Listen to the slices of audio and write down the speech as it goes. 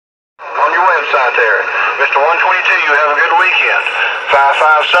On your website there. Mr. 122, you have a good weekend.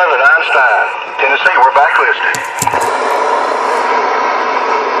 557 Einstein, Tennessee, we're backlisted.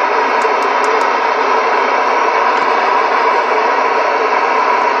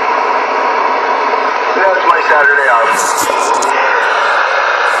 That's my Saturday off.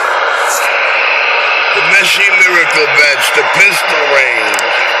 The Messi Miracle Bets, the pistol range.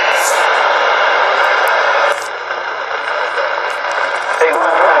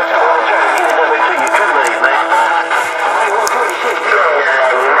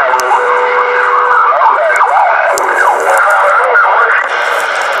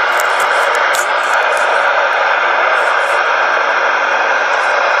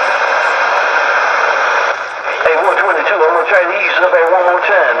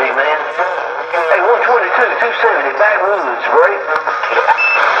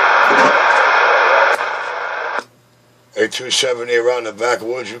 Hey, 270 around the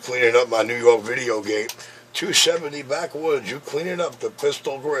backwoods, you cleaning up my New York video gate. 270 backwoods, you cleaning up the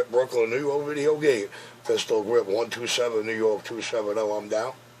Pistol Grip, Brooklyn, New York video gate. Pistol Grip, 127, New York, 270, I'm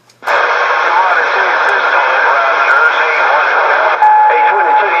down.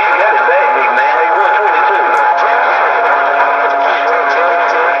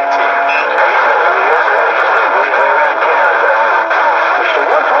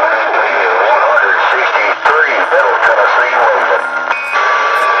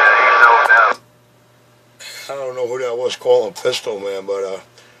 Calling Pistol Man, but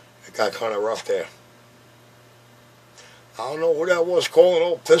it got kind of rough there. I don't know who that was calling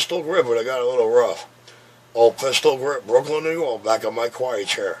old Pistol Grip, but it got a little rough. Old Pistol Grip, Brooklyn, New York, back on my quiet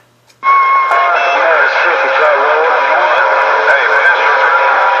chair.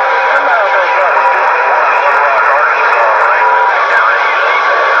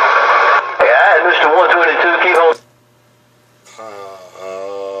 Mr. 122, keep on.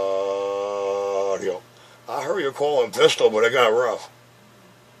 I heard you calling Pistol, but it got rough.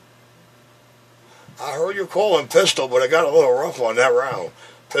 I heard you calling Pistol, but it got a little rough on that round.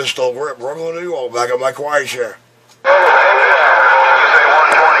 Pistol Grip, Brooklyn, New York, back on my quiet chair.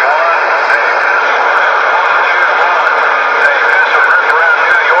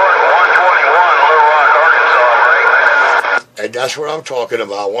 And that's what I'm talking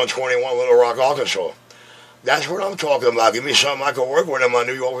about, 121 Little Rock, Arkansas. That's what I'm talking about. Give me something I can work with in my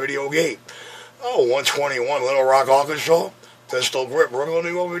New York video gate. Oh, 121 Little Rock, Arkansas. Pistol Grip, Brooklyn,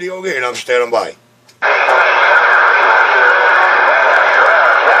 New York video gate. I'm standing by.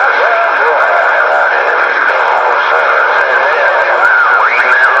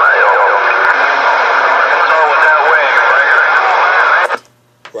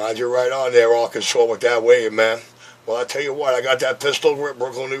 Roger, right on there, Arkansas, with that wave, man. Well, I tell you what, I got that Pistol Grip,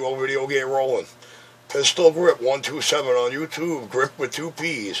 Brooklyn, New York video gate rolling. Pistol Grip 127 on YouTube, grip with 2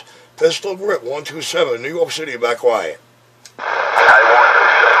 P's. Pistol Grip 127, New York City, back quiet.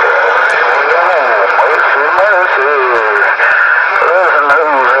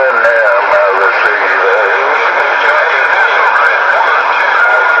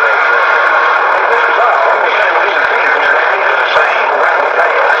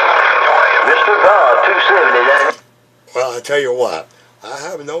 Well, I tell you what, I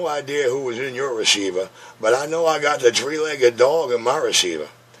have no idea who was in your receiver, but I know I got the 3-legged dog in my receiver.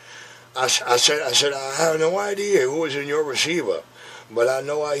 I said, I have no idea who was in your receiver, but I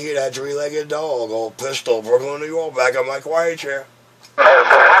know I hear that 3-legged dog, old Pistol, Brooklyn, New York, back on my quiet chair. I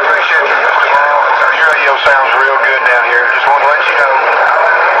appreciate you. Your radio sounds real good down here. Just want to let you know.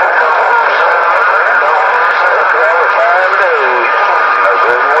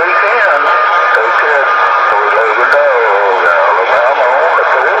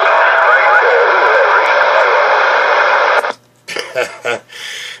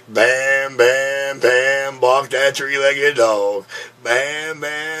 Bam, bam, bam, bark that 3-legged dog. Bam,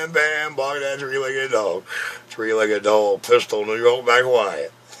 bam, bam, bark that 3-legged dog. 3-legged dog, Pistol, New York, back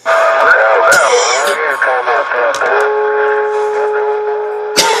quiet. Yeah,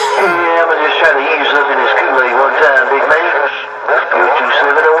 I'm just trying to use up in this Kool-Aid one time, big man. You're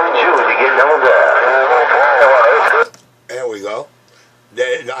 270 enjoy to get on down. There we go.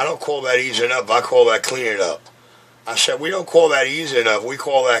 I don't call that easing up, I call that cleaning up. I said, we don't call that easing up, we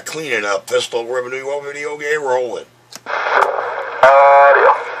call that cleaning up. Pistol Grip, New York video game rolling.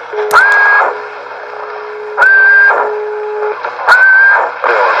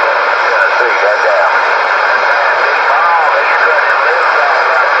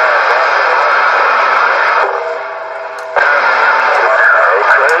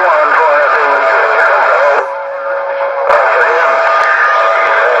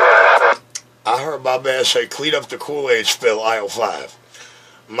 I heard my man say, clean up the Kool-Aid spill, aisle 5.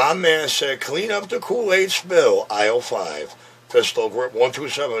 My man said, clean up the Kool-Aid spill, aisle 5. Pistol grip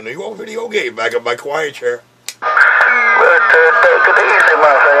 127, New York video gate, back up my quiet chair. But take it easy,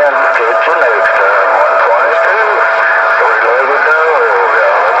 my friend. Get you next time. 122. Three-legged dog.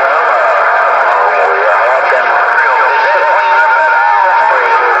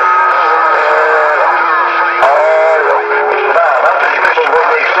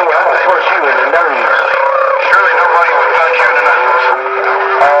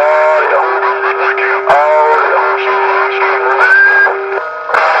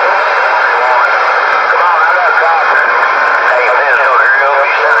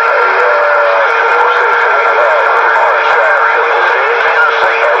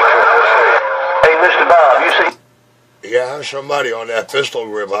 Yeah, I heard somebody on that pistol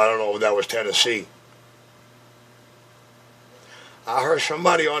grip. I don't know if that was Tennessee. I heard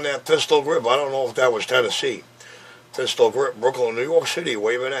somebody on that pistol grip. I don't know if that was Tennessee. Pistol grip, Brooklyn, New York City,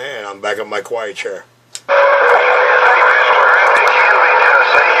 waving a hand. I'm back in my quiet chair. Hey,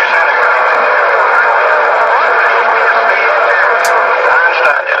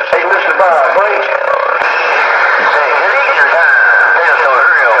 Mr. Bob, wait. Say, get easier time. There's no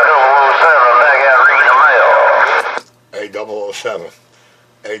real 007 back out reading the mail. Hey, 007.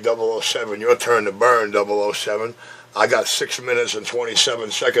 Hey, 007, your turn to burn, 007. I got 6 minutes and 27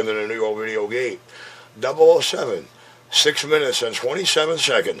 seconds in the New York video gate. 007, 6 minutes and 27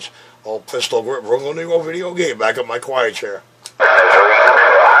 seconds. All pistol grip, Brooklyn, New York video gate, back up my quiet chair.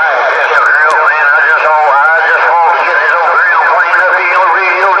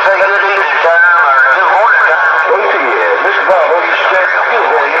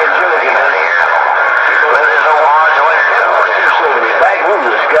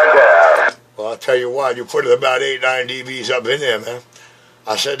 I'll tell you what, you put about 8, 9 dBs up in there, man.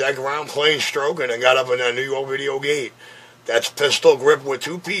 I said that ground plane stroking and got up in that New York video gate. That's pistol grip with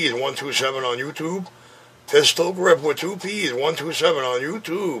 2 P's, 127 on YouTube. Pistol grip with 2 P's, 127 on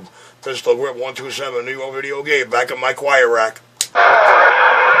YouTube. Pistol grip 127, New York video gate, back at my quiet rack. Hey,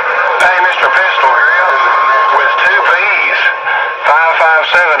 Mr. Pistol Grip with 2 P's,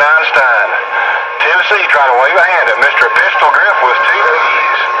 557 Einstein. Tennessee, try to wave a hand at Mr. Pistol Grip with 2 P's.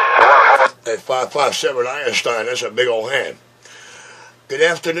 At 557 Einstein, that's a big old hand. Good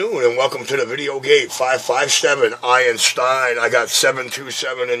afternoon and welcome to the video gate. 557 Einstein. I got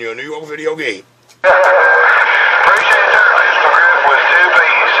 727 in your New York video gate. Appreciate that, Pistol Grip with 2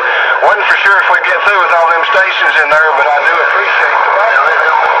 P's. Wasn't for sure if we'd get through with all them stations in there, but I do appreciate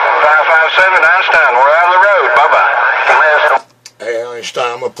the 557 Einstein. We're out of the road. Bye-bye. Hey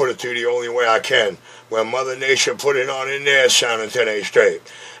Einstein, I'm going to put it to you the only way I can. When Mother Nature put it on in there, sounding 10-8 straight.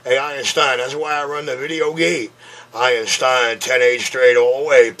 Hey Einstein, that's why I run the video gate. Einstein, 10-8 straight all the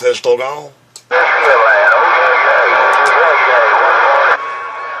way. Pistol gone.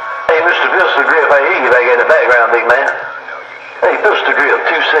 Hey, Mr. Pistol Grip, I hear you back in the background, big man. Hey, Pistol Grip,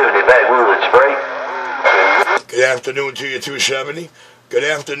 270 backwoods break. Good afternoon to you, 270. Good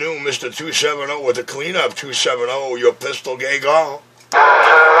afternoon, Mr. 270 with the cleanup. 270, your pistol gay gone.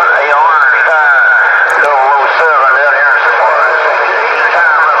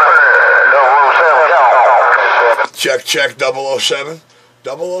 Check, 007.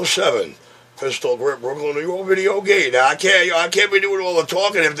 007. Pistol grip, Brooklyn, New York video gate. Now, I can't be doing all the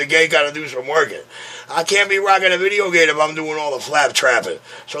talking if the gate got to do some working. I can't be rocking a video gate if I'm doing all the flap trapping.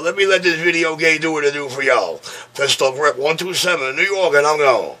 So let this video gate do what it do for y'all. Pistol grip, 127, New York, and I'm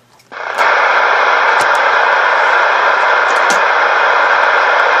gone.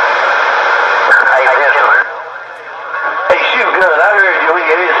 Hey, shoot gun, I heard you when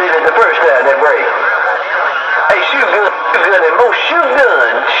you said it the first time, that break. Hey, shoot gun, and most shoot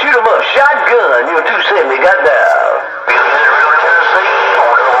gun, shoot 'em up, shotgun, your 270 got down.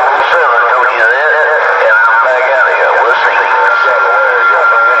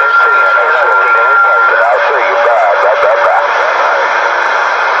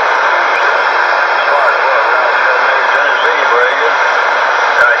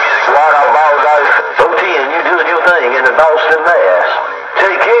 In the Boston, Mass.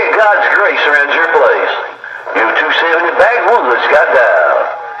 Take care, God's grace surrounds your place. You 270 backwoods got down.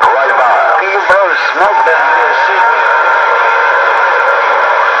 Right by. You bros smoke down here, see.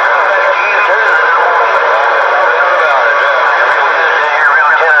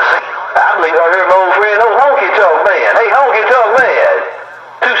 I believe I heard my old friend, old Honky Talk Man. Hey, Honky Talk Man.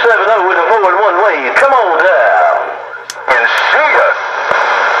 270 with a 4-in-1 wave. Come on down. And see ya.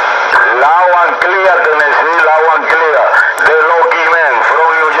 Loud and clear, Tennessee, loud and clear. The Lucky Man from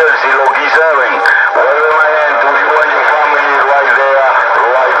New Jersey, Lucky 7. Wherever my hand to you and your family right there,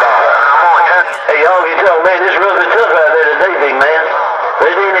 right now. Hey, Honky Talk Man, this rough is tough out there today, big man.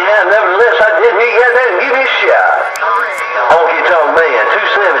 They need yeah, nevertheless, I did hear you got that and give me a shot. Honky Tonk Man,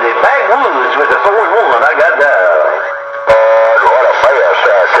 270, backwoods with the 4-1, I got down. What a fire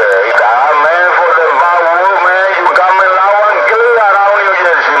shot there. Man, for the backwoods, man, you got me now and kill that out New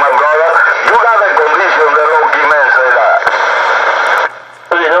Jersey, my brother. You got the condition the Loki man say that.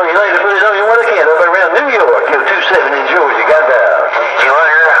 Put it on you later, put it on you when I can, up around New York, yo, 270 in Georgia, got down. See you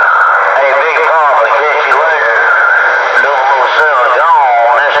later. Hey, Big Papa, catch you later. 007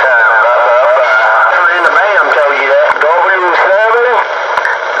 gone this time. And the man told you that. 007,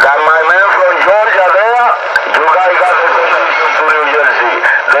 got my man from Georgia there. You guys got the condition to New Jersey.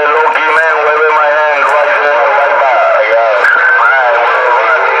 The Loki man waving my hand right there, right back. Yeah. Alright,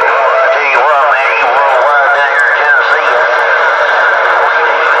 well, I tell you what, man, you worldwide down here in Tennessee.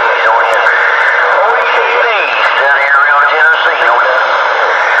 Down here around Tennessee, no doubt.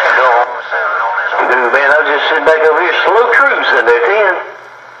 Dude, man, I'm just sitting back over here slow cruising there, 10.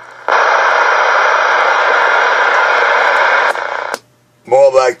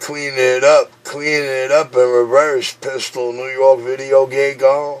 More like cleaning it up in reverse. Pistol, New York video gate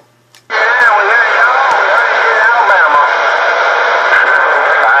gone. Yeah, we heard y'all. We heard you in Alabama.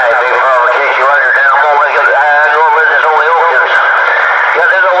 Alright, Big Papa, catch you later. Down, I'm gonna make it. I'm gonna let this old Elkins.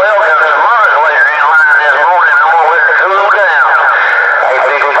 Got this old Elkins and modulator in line this morning. I'm gonna let it cool down. Hey,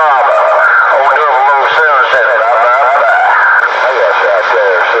 Big Papa, old 007 said I got shot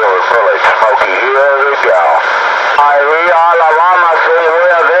there, silver bullet, Smokey. Here we go. I hear Alabama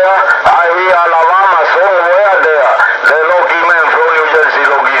somewhere there. I hear Alabama somewhere there. The Loki man from New Jersey,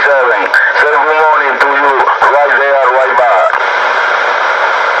 Loki 7. Say good morning to you. Right there, right back.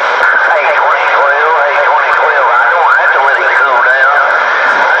 Hey, 2012. Hey, 2012. I don't have to let it cool down.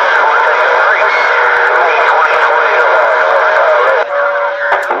 I just want to take a break. Hey,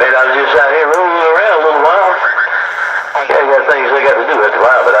 2012. Man, I was just out here rolling around a little while. I got things I got to do after a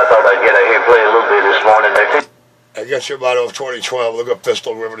while, but I thought I'd get out here and play a little bit this morning there, too. I get your body off 2012. Look up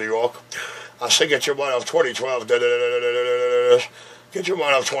Pistol River, New York. I say get your body off 2012. Get your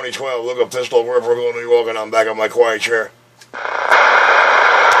mind off 2012. Look up Pistol River, New York, and I'm back on my quiet chair.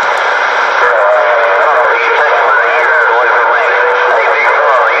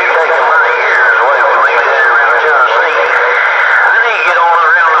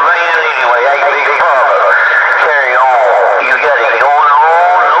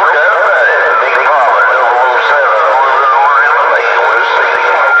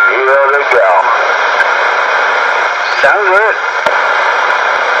 Sounds good.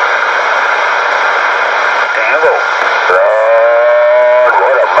 Damn it. Lord,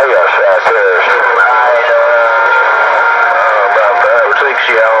 what a mess out there. About 6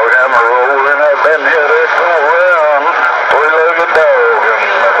 hours, I'm rolling up in here this around. Three-legged dog.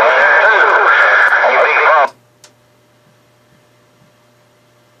 You big pop.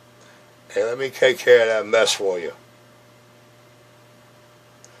 Hey, let me take care of that mess for you.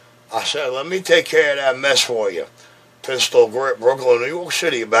 I said, let me take care of that mess for you. Pistol Grip, Brooklyn, New York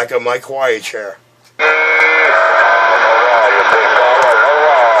City, back in my quiet chair.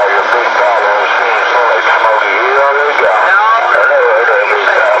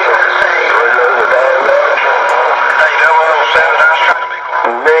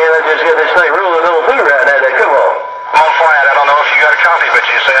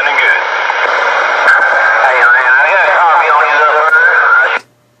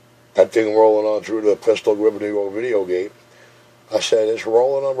 That thing rolling on through the Pistol Grip, New York video gate. I said it's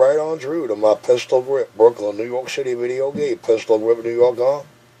rolling on right on through to my Pistol Grip, Brooklyn, New York City video gate. Pistol Grip, New York on.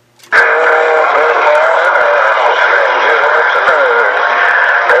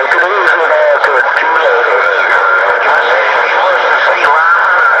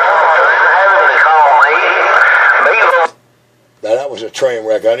 Now that was a train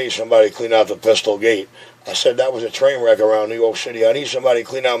wreck. I need somebody to clean out the Pistol Gate. I said that was a train wreck around New York City. I need somebody to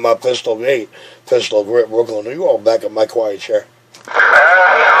clean out my Pistol Gate. Pistol Grip, Brooklyn, New York, back at my quiet chair.